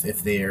there.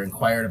 If they're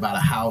inquired about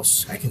a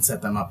house, I can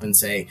set them up and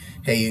say,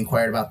 hey, you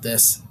inquired about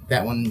this.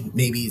 That one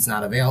maybe is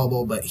not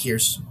available, but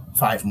here's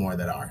 5 more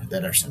that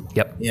are similar.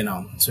 Yep.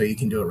 So you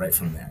can do it right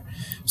from there.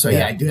 So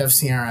yeah, I do have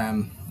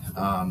CRM,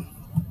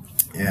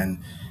 and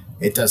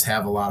it does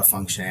have a lot of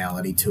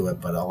functionality to it,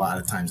 but a lot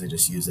of times I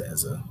just use it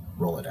as a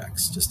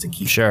Rolodex just to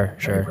keep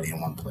everybody in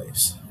one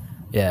place.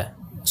 Yeah.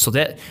 So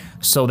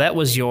that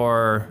was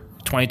your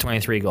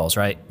 2023 goals,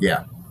 right?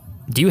 Yeah.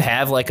 Do you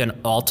have like an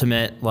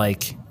ultimate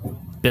like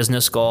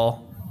business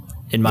goal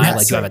in mind?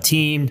 Like, do you have a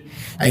team?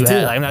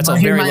 That's a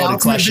very loaded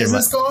question.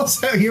 Business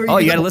goals? You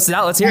got to list it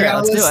out. Let's hear it.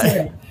 Let's do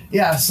it.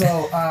 Yeah.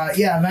 So,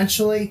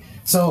 eventually.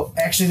 So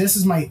actually, this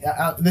is my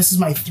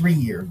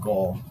 3-year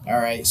goal. All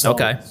right. So,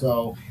 okay.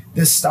 So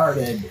this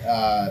started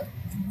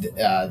the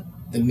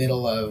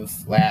middle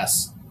of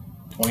last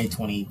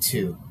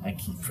 2022. I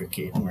keep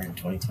forgetting we're in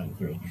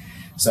 2023.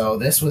 So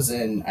this was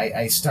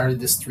I started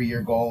this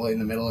 3-year goal in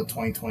the middle of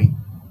 2022.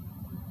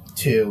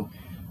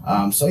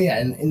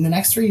 In the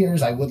next 3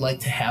 years, I would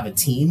like to have a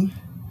team.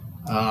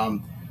 I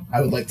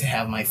would like to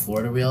have my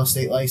Florida real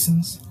estate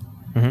license.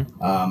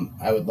 Mm-hmm.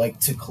 I would like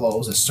to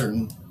close a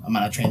certain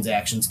amount of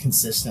transactions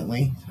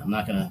consistently. I'm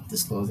not going to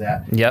disclose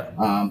that. Yep.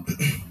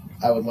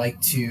 I would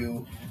like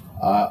to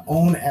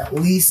own at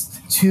least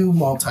 2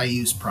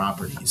 multi-use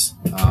properties.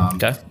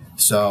 Okay.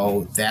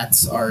 So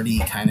that's already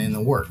kind of in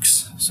the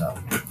works. So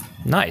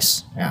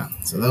nice. Yeah.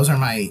 So those are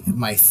my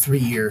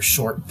 3-year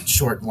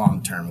short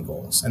long-term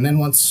goals. And then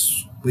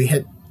once we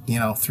hit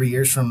 3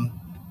 years from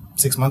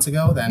 6 months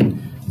ago,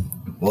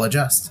 then we'll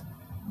adjust.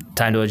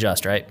 Time to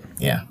adjust, right?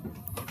 Yeah.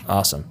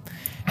 Awesome.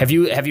 Have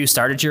you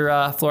started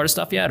your Florida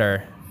stuff yet,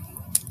 or?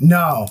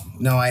 No,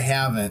 I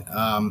haven't.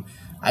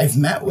 I've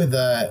met with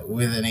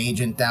an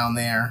agent down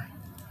there,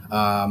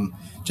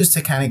 just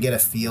to kind of get a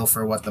feel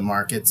for what the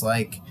market's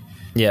like.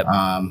 Yep.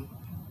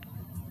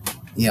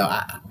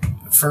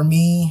 For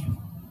me,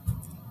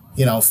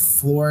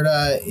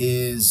 Florida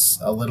is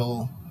a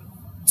little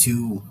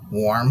too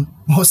warm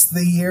most of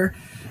the year.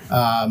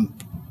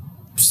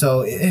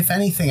 So if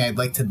anything, I'd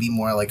like to be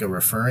more like a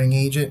referring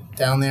agent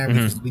down there,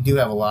 because we do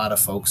have a lot of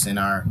folks in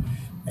our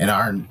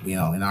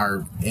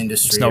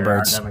industry,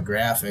 snowbirds, or our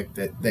demographic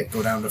that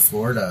go down to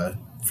Florida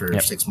for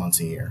 6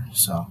 months a year.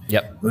 So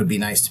it would be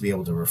nice to be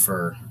able to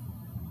refer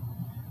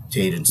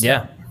to agents.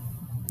 Yeah.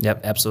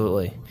 Yep.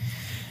 Absolutely.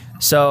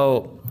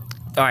 So,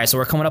 all right. So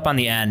we're coming up on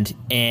the end,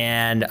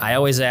 and I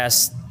always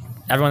ask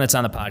everyone that's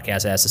on the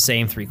podcast asks the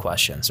same 3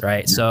 questions,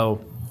 right? Yeah.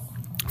 So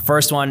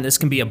first one, this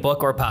can be a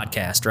book or a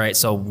podcast, right?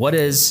 So what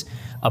is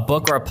a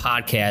book or a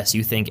podcast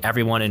you think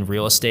everyone in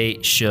real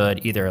estate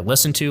should either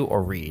listen to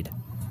or read?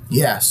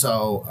 Yeah.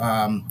 So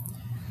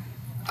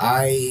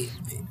I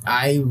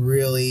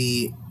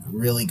really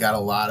got a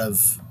lot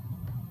of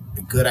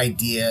good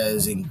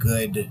ideas and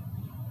good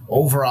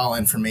overall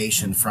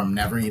information from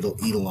Never Eat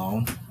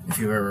Alone. If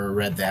you've ever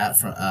read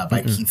that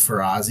by Keith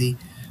Ferrazzi,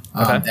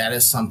 that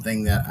is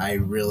something that I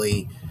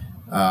really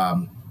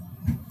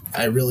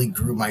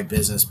grew my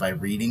business by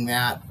reading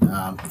that.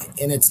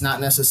 And it's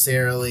not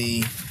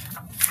necessarily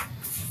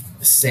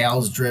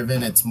sales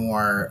driven. It's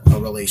more a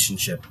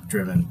relationship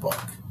driven book.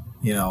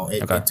 You know,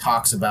 it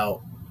talks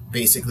about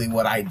basically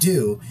what I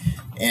do,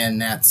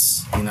 and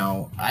that's, you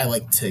know, I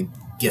like to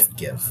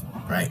give,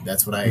 right?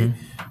 That's what I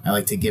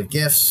like to give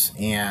gifts,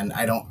 and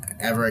I don't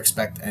ever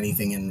expect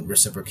anything in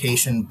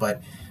reciprocation.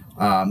 But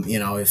you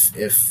know,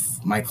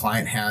 if my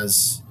client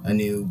has a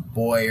new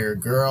boy or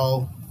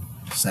girl,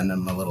 send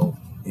them a little,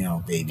 you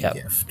know, baby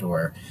gift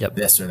or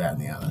this or that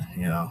and the other,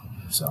 you know.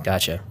 So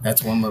gotcha.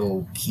 That's one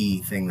little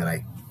key thing that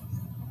I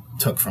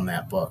took from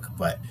that book.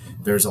 But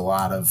there's a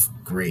lot of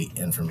great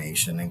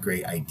information and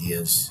great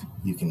ideas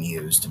you can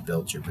use to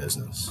build your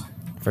business.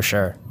 For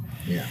sure.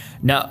 Yeah.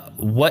 Now,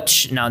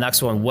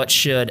 next one. What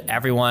should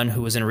everyone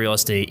who is in real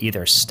estate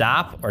either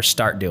stop or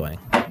start doing?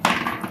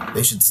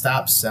 They should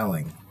stop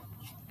selling.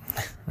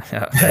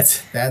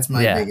 That's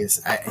my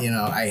biggest.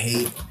 I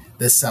hate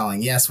this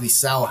selling. Yes, we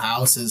sell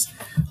houses,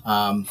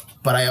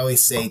 but I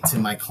always say to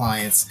my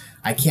clients,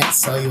 I can't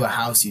sell you a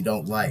house you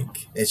don't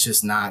like. It's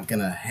just not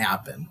gonna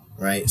happen,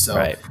 right?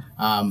 So,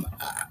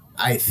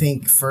 I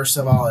think first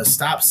of all is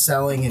stop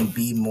selling and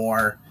be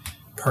more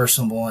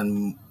personable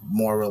and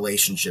more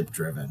relationship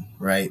driven,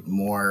 right?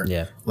 More,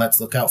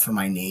 let's look out for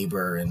my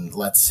neighbor and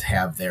let's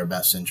have their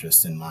best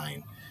interest in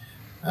mind.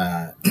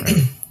 And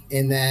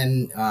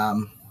then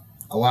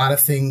a lot of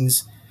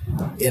things,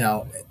 you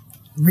know,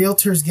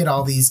 realtors get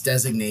all these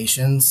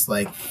designations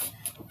like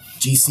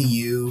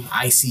GCU,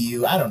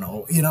 ICU. I don't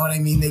know. You know what I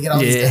mean? They get all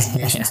these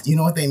designations. Do you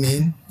know what they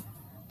mean?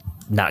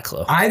 Not a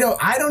clue. I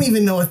don't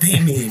even know what they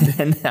mean.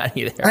 Not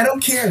either. I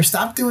don't care.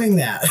 Stop doing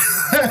that.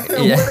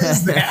 What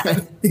is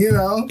that? You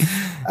know,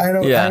 I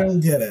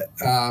don't get it.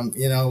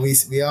 You know,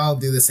 we all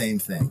do the same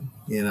thing.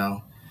 You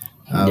know,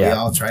 we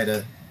all try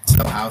to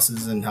sell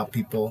houses and help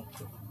people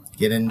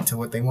get into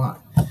what they want.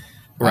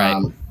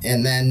 Right.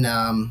 And then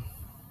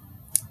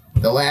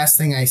the last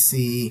thing I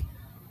see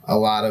a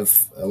lot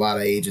of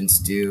agents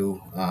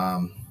do,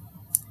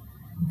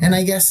 and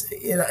I guess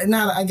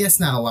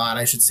not a lot.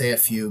 I should say a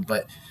few,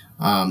 but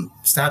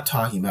stop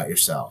talking about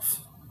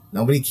yourself.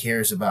 Nobody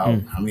cares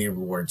about how many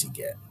rewards you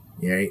get.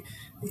 Right?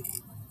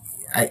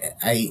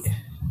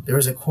 There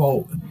was a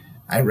quote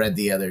I read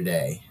the other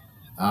day,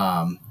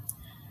 and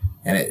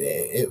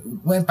it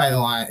went by the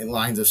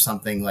lines of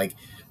something like,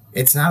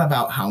 "It's not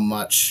about how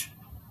much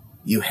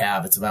you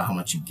have; it's about how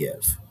much you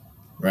give."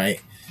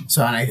 Right?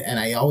 So, and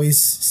I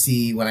always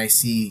see when I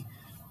see,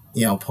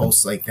 you know,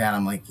 posts like that,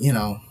 I'm like, you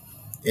know,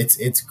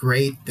 it's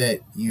great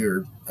that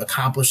you're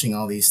accomplishing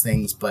all these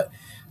things, but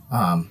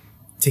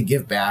to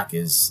give back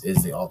is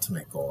the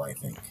ultimate goal, I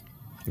think.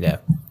 Yeah.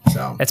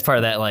 So it's part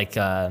of that, like,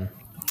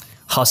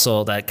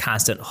 hustle, that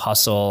constant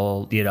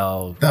hustle, you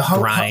know,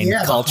 grind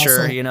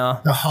culture, you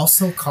know, the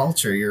hustle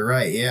culture. You're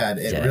right. Yeah,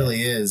 it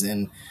really is.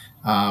 And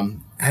I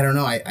don't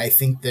know. I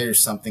think there's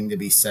something to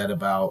be said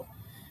about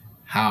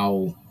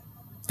how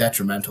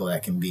detrimental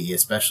that can be,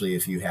 especially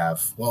if you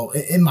have, well,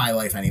 in my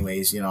life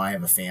anyways, you know, I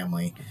have a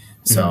family.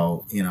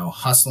 So, you know,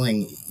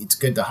 hustling, it's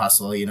good to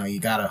hustle. You know, you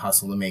got to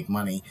hustle to make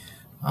money.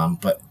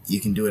 But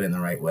you can do it in the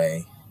right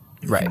way.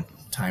 Right.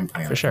 Time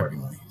plan for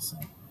accordingly. Sure. So.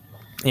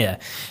 Yeah.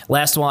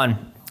 Last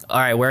one. All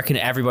right. Where can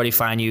everybody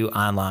find you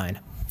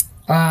online?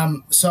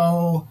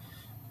 So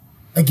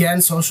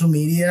again, social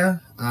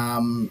media,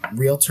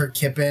 Realtor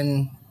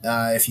Kippen.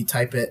 If you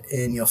type it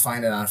in, you'll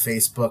find it on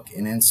Facebook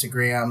and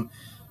Instagram.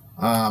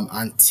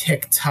 On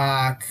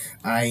TikTok,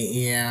 I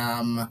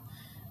am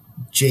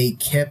Jake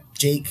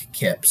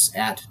Kips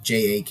at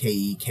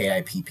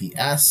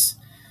JakeKipps.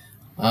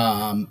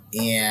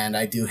 And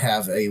I do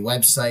have a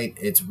website.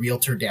 It's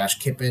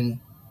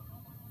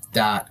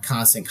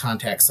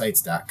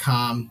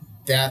realtor-kippen.constantcontactsites.com.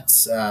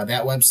 That's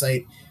that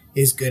website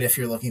is good if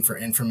you're looking for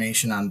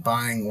information on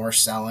buying or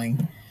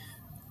selling.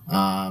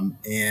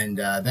 And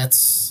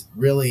that's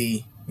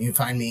really, you can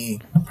find me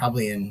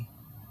probably in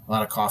a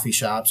lot of coffee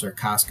shops or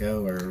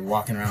Costco or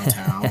walking around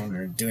town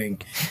or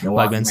doing, you know,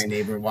 walking my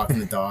neighbor, walking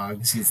the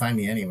dogs. You can find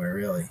me anywhere,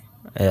 really.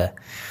 Yeah.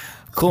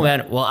 Cool,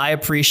 man. Well, I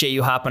appreciate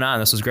you hopping on.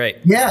 This was great.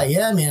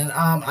 Yeah, man.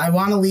 I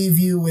want to leave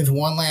you with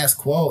one last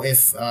quote,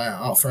 if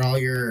for all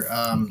your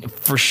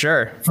for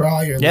sure, for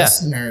all your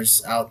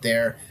listeners out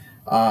there.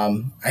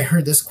 I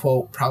heard this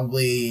quote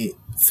probably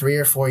 3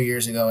 or 4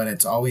 years ago, and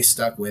it's always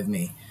stuck with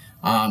me.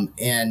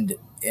 And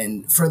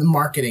for the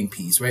marketing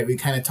piece, right? We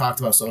kind of talked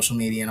about social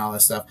media and all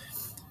this stuff.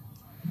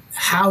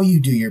 How you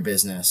do your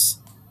business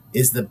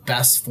is the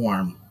best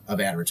form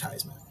of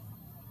advertisement.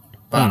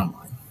 Bottom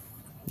line.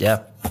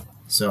 Yeah.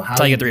 So that's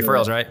how you get the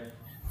referrals, right?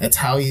 It's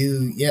how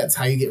you get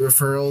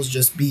referrals.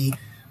 Just be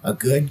a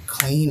good,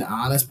 clean,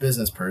 honest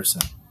business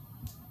person.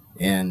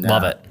 And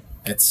love it.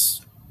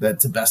 That's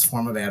the best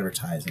form of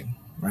advertising,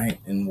 right?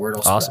 And word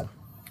will awesome.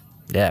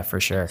 spread. Yeah,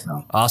 for sure.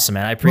 So, awesome,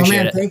 man. I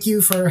appreciate it. Thank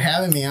you for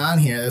having me on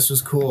here. This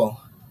was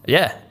cool.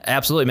 Yeah,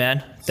 absolutely,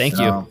 man. Thank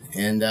you.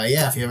 And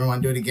if you ever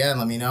want to do it again,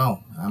 let me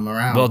know. I'm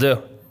around. Will do.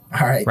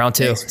 All right. Round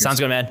 2. Thanks, sounds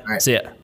good, man. All right. See ya.